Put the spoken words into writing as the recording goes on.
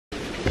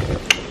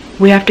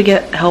We have to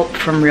get help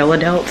from real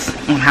adults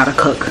on how to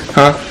cook.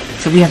 Huh?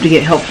 So we have to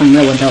get help from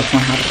real adults on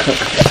how to cook.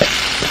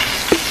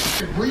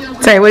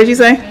 Say, what did you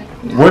say?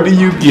 What do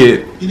you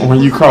get when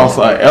you cross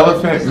an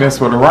elephant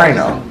mixed with a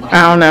rhino?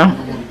 I don't know.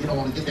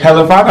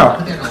 Hell if I know.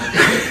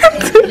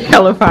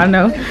 Hell if I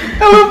know.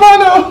 Hell if I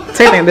know.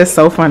 Tay think this is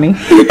so funny.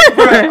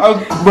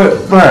 but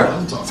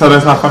so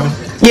that's not funny?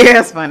 Yeah,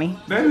 it's funny.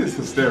 That is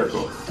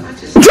hysterical.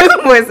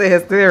 What's it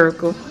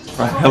hysterical?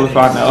 Hell if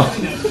I know.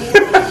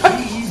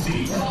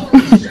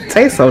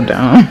 Tay's so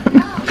dumb.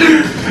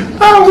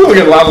 Oh, we're gonna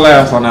get a lot of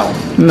laughs on that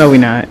one. No, we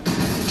not.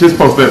 Just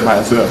post that by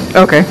itself.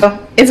 Okay.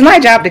 It's my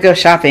job to go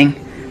shopping,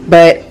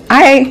 but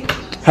I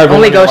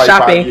only go like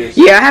shopping.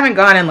 Yeah, I haven't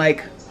gone in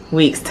like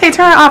weeks. Tay,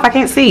 turn it off. I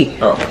can't see.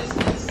 Oh.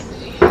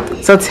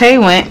 So Tay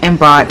went and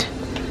bought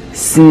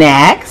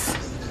snacks.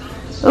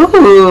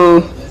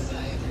 Ooh.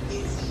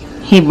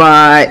 He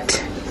bought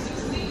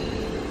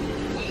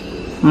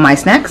my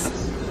snacks.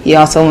 He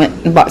also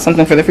went and bought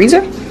something for the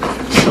freezer.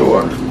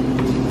 Sure.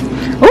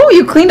 Oh,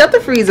 you cleaned up the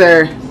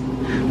freezer.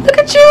 Look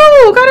at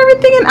you. Got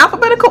everything in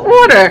alphabetical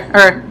order.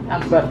 Or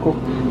alphabetical.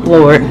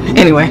 Lord.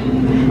 Anyway.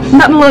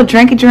 Got the little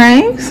drinky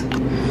drinks.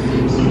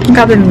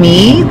 Got the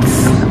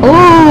meats.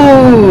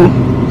 Ooh.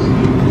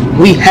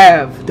 We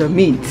have the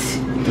meats.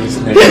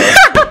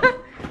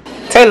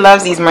 Tay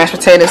loves these mashed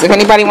potatoes. If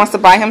anybody wants to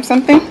buy him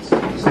something,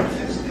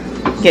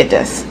 get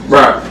this.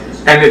 Right.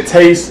 And it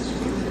tastes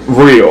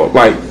real.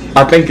 Like,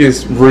 I think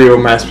it's real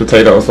mashed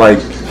potatoes. Like,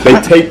 they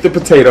take the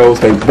potatoes,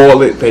 they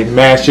boil it, they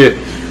mash it.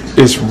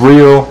 It's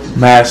real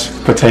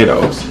mashed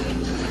potatoes.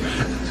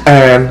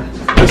 And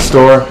the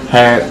store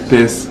had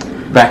this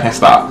back in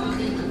stock.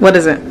 What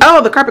is it?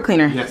 Oh, the carpet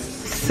cleaner. Yes.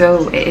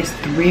 So it is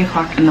 3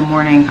 o'clock in the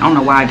morning. I don't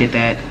know why I did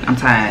that. I'm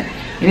tired.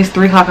 It is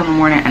 3 o'clock in the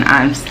morning and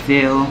I'm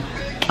still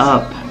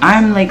up.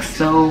 I'm like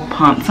so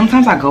pumped.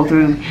 Sometimes I go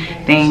through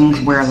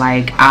things where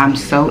like I'm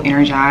so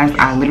energized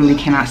I literally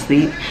cannot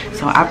sleep.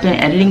 So I've been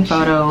editing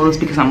photos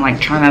because I'm like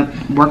trying to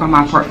work on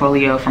my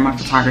portfolio for my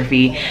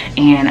photography,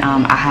 and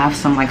I have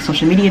some like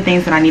social media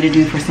things that I need to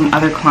do for some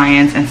other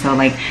clients, and so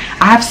like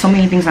I have so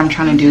many things I'm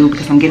trying to do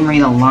because I'm getting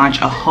ready to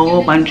launch a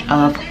whole bunch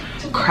of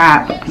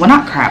crap. Well,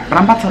 not crap, but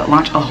I'm about to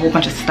launch a whole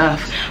bunch of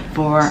stuff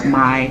for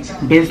my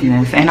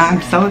business, and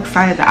I'm so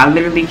excited that I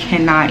literally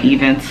cannot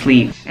even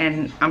sleep.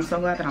 And I'm so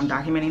glad that I'm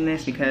documenting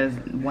this because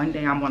one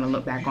day I'm going to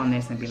look back on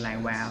this and be like,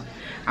 wow,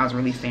 I was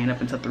really staying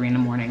up until 3 in the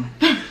morning.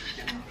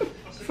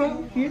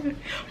 So yeah,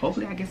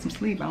 hopefully I get some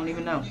sleep. I don't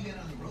even know.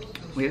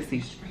 We'll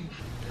see.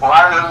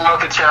 Why does the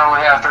milk chair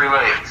only have 3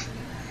 legs?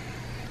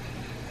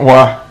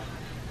 Why?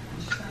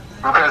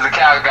 Because the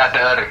cow got the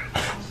udder.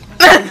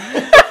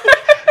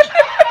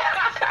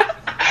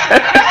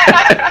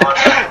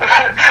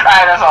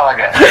 Alright, that's all I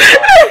got.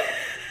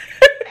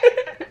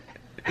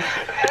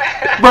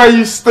 Bro,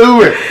 you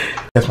stupid.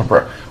 That's my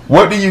bro.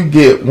 What do you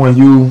get when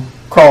you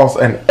cross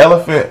an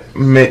elephant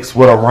mixed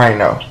with a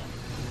rhino?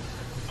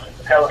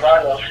 Hell if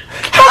I know.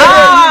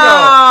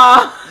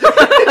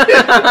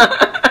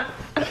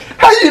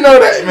 How you know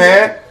that,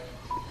 man?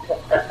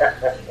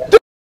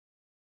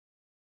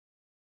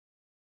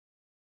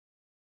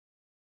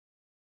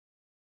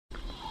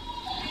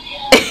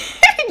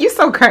 You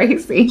so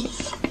crazy.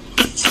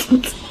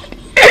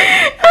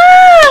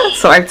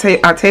 So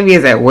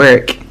Octavia's at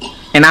work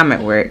and I'm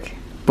at work,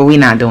 but we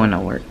not doing no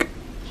work.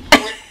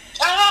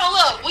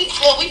 Oh look,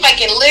 we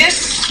making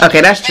lists.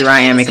 Okay, that's true. I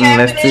am making a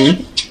list too.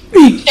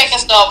 Checking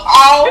stuff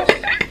off.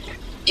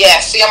 Yeah,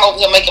 see, I'm over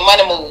here making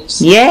money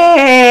moves.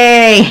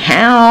 Yay!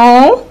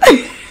 How?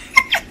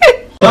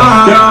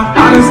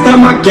 I done step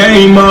my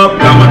game up,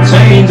 got my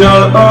change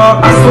up.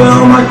 I swear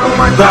on my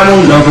God, I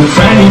won't never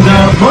change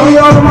up. Money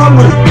out of my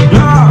way.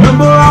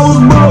 Remember I was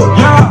broke.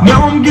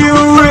 Now I'm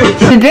getting rich.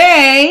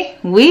 Today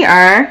we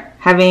are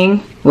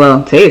having,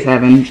 well, today's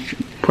having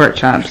pork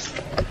chops.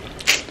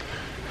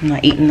 I'm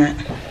not eating that.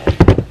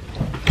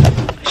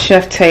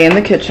 Chef Tay in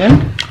the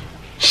kitchen.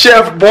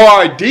 Chef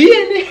Boy D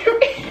in there.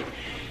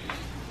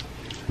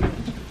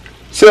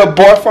 Chef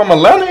Boy from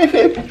Atlanta in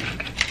here.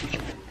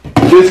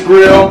 This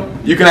grill,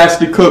 you can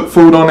actually cook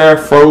food on there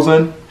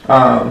frozen.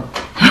 That's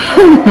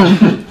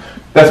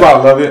why I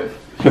love it,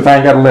 because I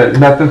ain't got to let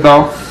nothing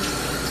thaw.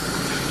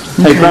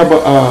 Hey, grab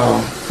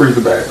a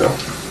freezer bag though.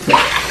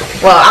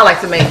 Well, I like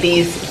to make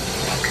these,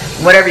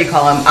 whatever you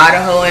call them,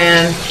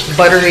 Idahoan,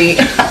 buttery,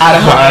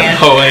 Idahoan,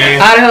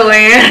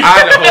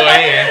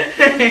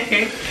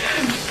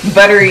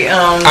 buttery,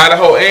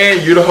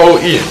 Idahoan, you the whole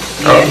eat.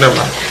 Oh, never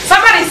mind.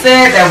 Somebody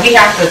said that we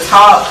have to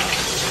talk.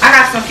 I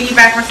got some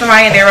feedback from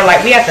somebody and they were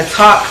like, we have to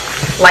talk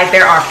like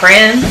they're our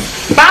friends.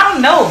 But I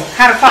don't know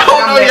how to talk.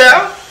 Oh, no,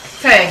 yeah.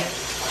 Say.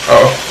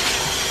 Oh.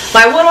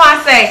 Like, what do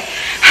I say?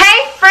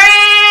 Hey,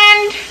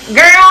 friend.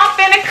 Girl, I'm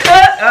finna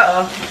cook.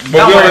 Uh-oh.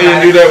 But we don't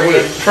even do that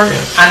with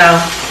friends. I know.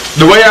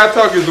 The way I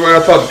talk is the way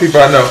I talk to people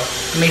I know.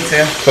 Me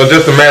too. So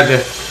just imagine.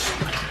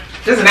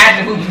 Just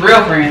imagine who's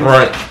real friends.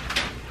 Right.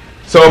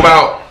 So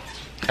about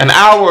an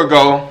hour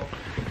ago,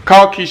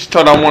 called Keisha,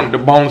 told her I wanted the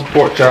boneless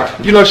pork chop.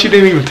 You know, she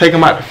didn't even take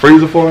them out the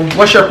freezer for me.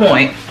 What's your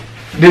point?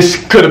 This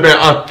could have been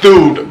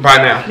unthawed by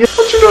now.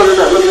 What you doing in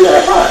that? Look at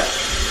that hot.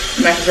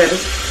 Mashed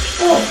potatoes.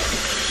 Oh.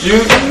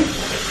 You?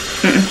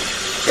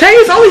 Tay,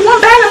 it's only one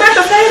bag of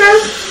mashed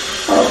potatoes.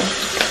 Oh.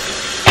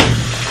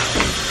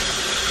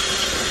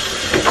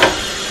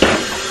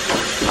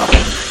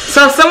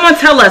 So someone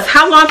tell us,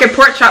 how long can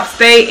pork chops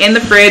stay in the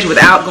fridge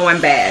without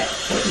going bad?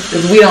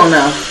 Because we don't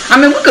know. I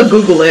mean, we could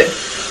Google it.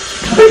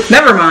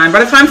 Never mind.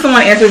 By the time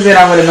someone answers it,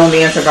 I would have known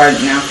the answer by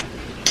now.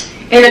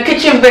 In the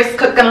kitchen, Rick's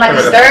cooking like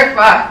a stir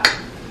fry.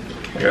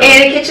 Yeah.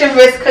 In the kitchen,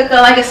 Rick's cooking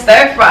like a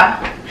stir fry.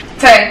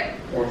 Tay,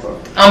 What's up?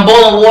 I'm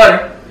boiling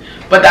water,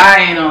 but the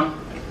eye ain't on.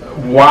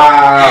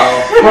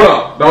 Wow. Hold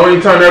on. Don't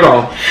even turn that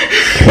on.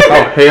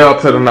 Oh, hell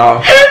to the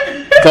no.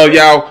 So,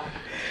 y'all,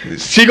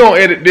 she gonna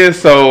edit this,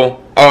 so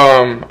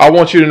I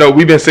want you to know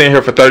we've been sitting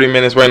here for 30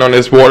 minutes waiting on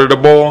this water to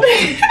boil.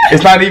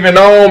 It's not even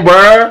on,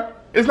 bruh.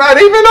 It's not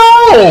even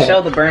on.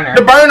 Show the burner.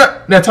 The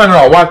burner. Now turn it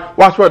on.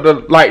 Watch what the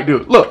light do.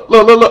 Look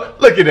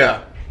at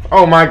that.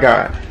 Oh my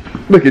God.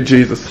 Look at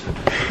Jesus.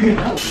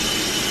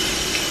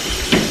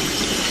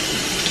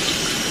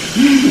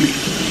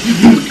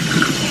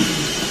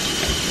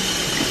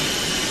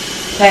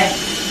 Hey,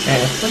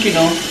 what you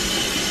doing?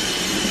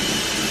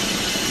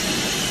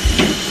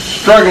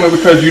 Struggling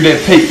because you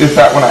didn't take this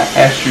out when I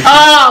asked you.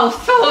 Oh,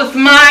 so it's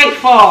my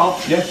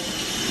fault.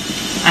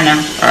 Yes. I know.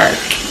 All right.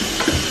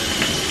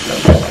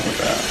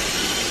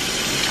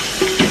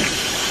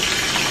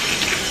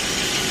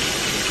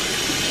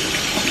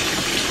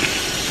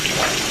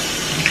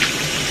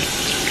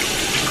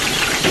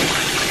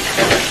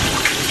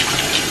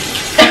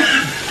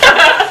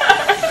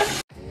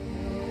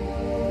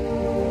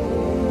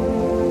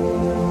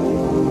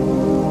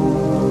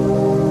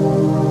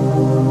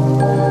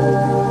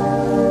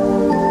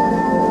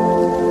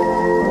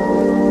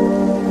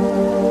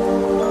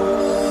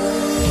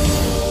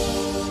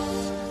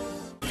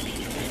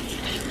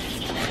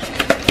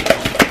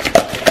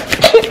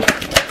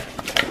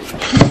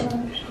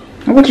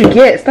 What'd you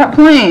get? Stop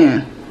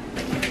playing.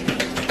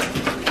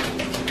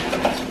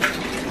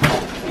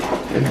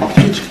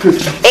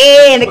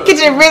 And the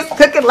kitchen Rick's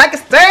cooking like a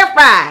stir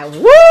fry.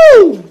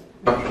 Woo!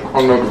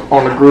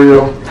 On the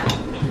grill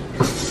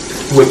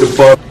with the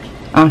butter.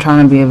 I'm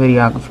trying to be a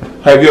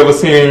videographer. Have you ever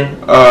seen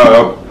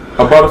a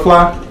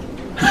butterfly?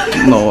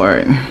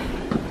 Lord.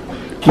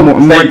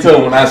 Stay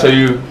tuned when I show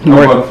you a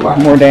butterfly.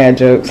 More dad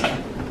jokes.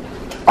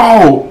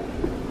 Oh,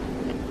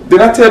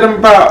 did I tell them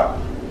about?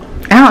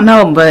 I don't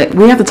know, but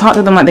we have to talk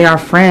to them like they are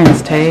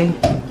friends, Tay.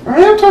 I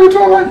am talking to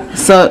them like.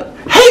 So,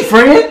 Hey,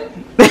 friend.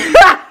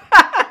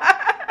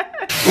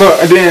 Look,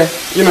 and then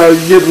you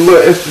get a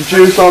little extra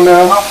juice on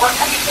there.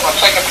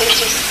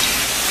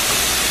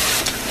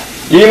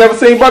 You ain't never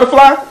seen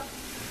butterfly?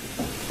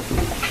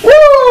 Woo!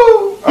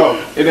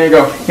 Oh, it didn't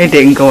go. it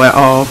didn't go at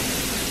all.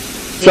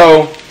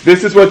 So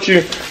this is what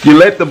you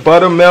let the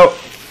butter melt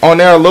on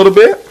there a little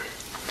bit,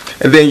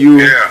 and then you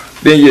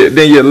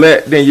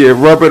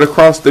rub it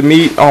across the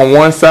meat on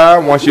one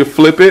side. Once you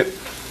flip it,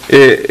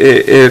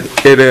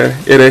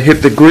 it'll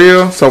hit the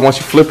grill. So once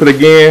you flip it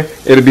again,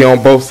 it'll be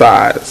on both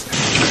sides.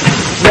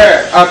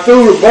 Yeah, I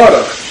threw the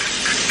butter.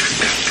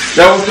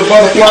 That was the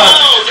butterfly.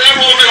 Oh, that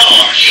woman.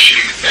 Oh, shit.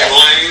 That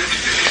lame.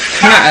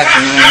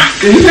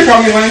 Did he just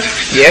call me lame?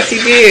 Yes, he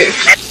did.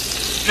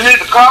 You need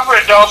to cover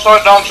it, though, so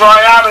it don't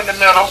dry out in the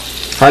middle.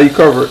 How you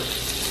cover it?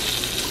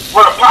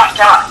 With a pot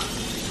top.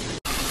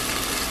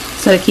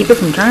 So to keep it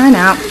from drying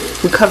out,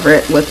 we cover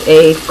it with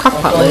a crock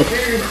pot lid.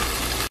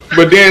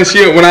 But then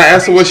when I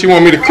asked her what she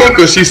want me to cook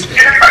her, she's,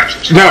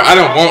 no, I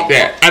don't want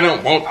that. I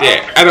don't want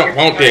that. I don't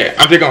want that.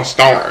 I'm just gonna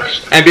starve.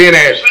 And then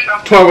at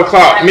 12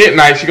 o'clock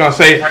midnight, she's gonna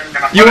say,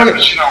 you wanna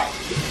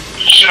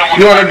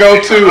go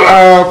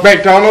to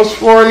McDonald's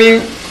for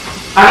me?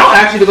 I don't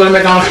ask you to go to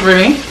McDonald's for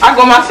me. I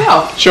go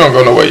myself. She don't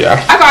go nowhere, y'all.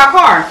 I got a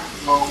car.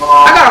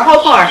 I got a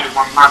whole car.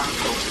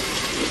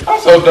 I'm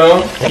so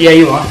dumb. Yeah,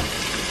 you are.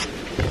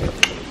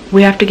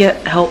 We have to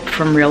get help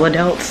from real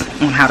adults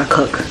on how to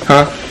cook.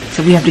 Huh?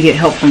 So we have to get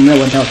help from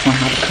real adults on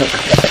how to cook.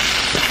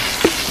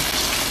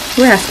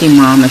 We're asking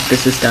Mom if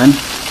this is done.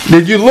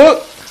 Did you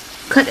look?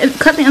 Cut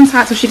the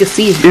inside so she can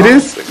see it. It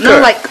is? No,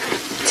 cut. like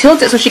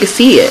tilt it so she can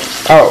see it.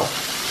 Oh.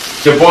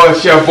 Your boy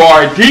Chef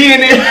Bar D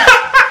in it.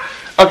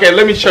 Okay,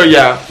 let me show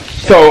y'all.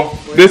 So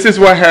this is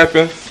what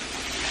happens.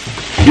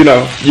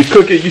 You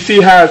cook it. You see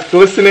how it's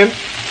glistening?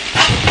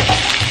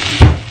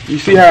 You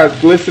see how it's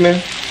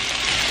glistening?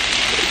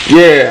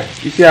 Yeah,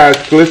 you see how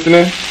it's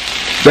glistening?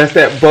 That's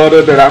that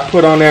butter that I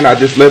put on there, and I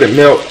just let it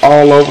melt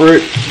all over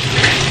it.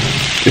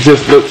 It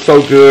just looks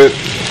so good.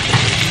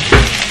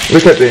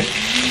 Look at the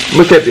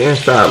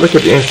inside. Look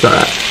at the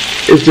inside.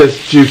 It's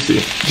just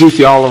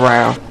juicy all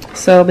around.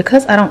 So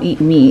because I don't eat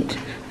meat,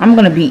 I'm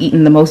gonna be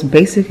eating the most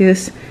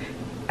basicest.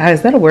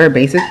 Is that a word?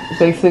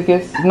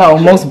 Basicest? No,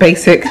 most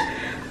basic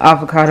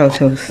avocado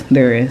toast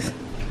there is.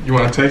 You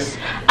want to taste?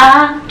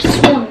 I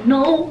just wanna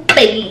know,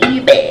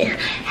 baby,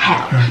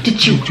 how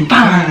did you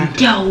find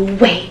your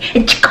way?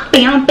 And chicka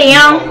bam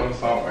bam.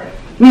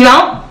 You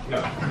don't?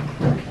 No.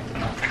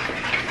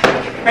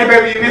 Hey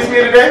baby, you miss me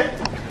today?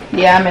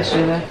 Yeah, I miss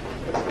you there.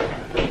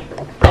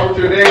 was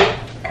your day?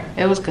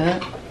 It was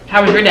good.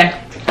 How was your day?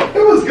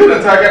 It was good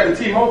until I got the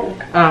T-Mobile.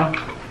 Oh.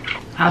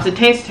 How's it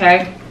taste,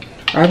 Tay?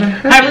 I didn't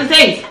have How does it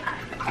taste?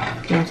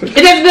 it.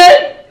 It is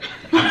good?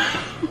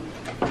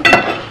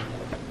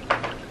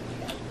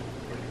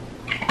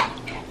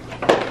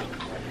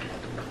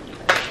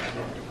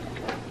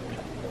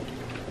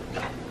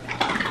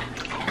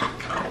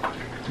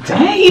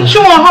 Dang, you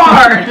chewing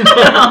hard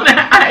on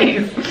the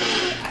ice.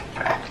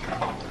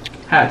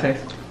 How it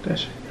taste?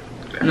 That's,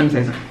 Let me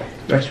say something.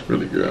 that's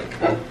really good.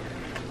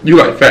 You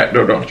like fat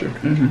though, don't you?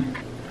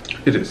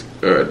 Mm-hmm. It is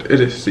good. It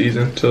is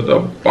seasoned to the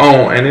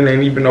bone, and it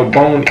ain't even no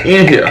bone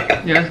in here.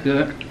 Yeah, it's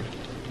good.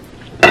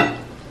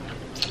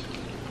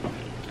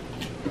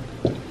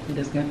 It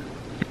is good.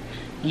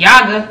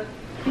 Yaga.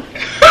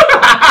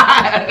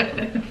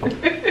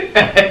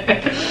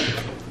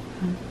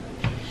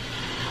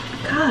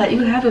 God, you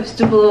have a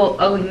stupid little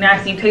ugly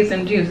nasty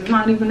tasting juice. It's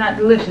not even that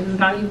delicious. It's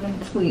not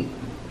even sweet.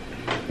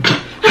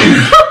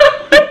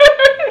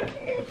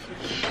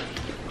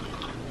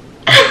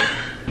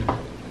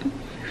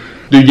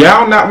 Do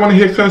y'all not want to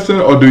hear cussing,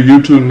 or do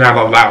YouTube not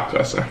allow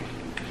cussing?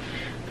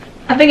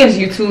 I think it's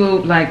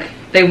YouTube, like,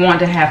 they want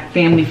to have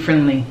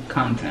family-friendly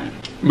content.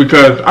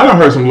 Because I done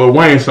heard some Lil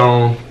Wayne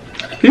songs.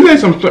 He made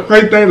some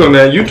crazy things on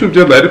there. YouTube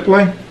just let it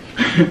play.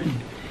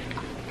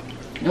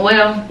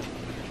 Well,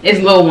 it's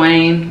Lil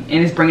Wayne,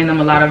 and it's bringing them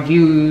a lot of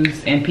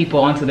views and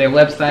people onto their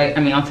website.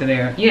 I mean, onto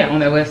their, on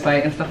their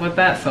website and stuff like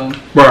that, so.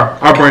 Bruh,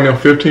 I bring them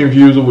 15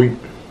 views a week.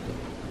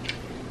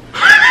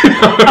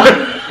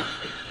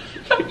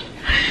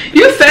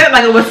 You said it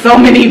like it was so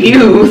many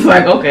views.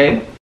 Like,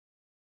 okay.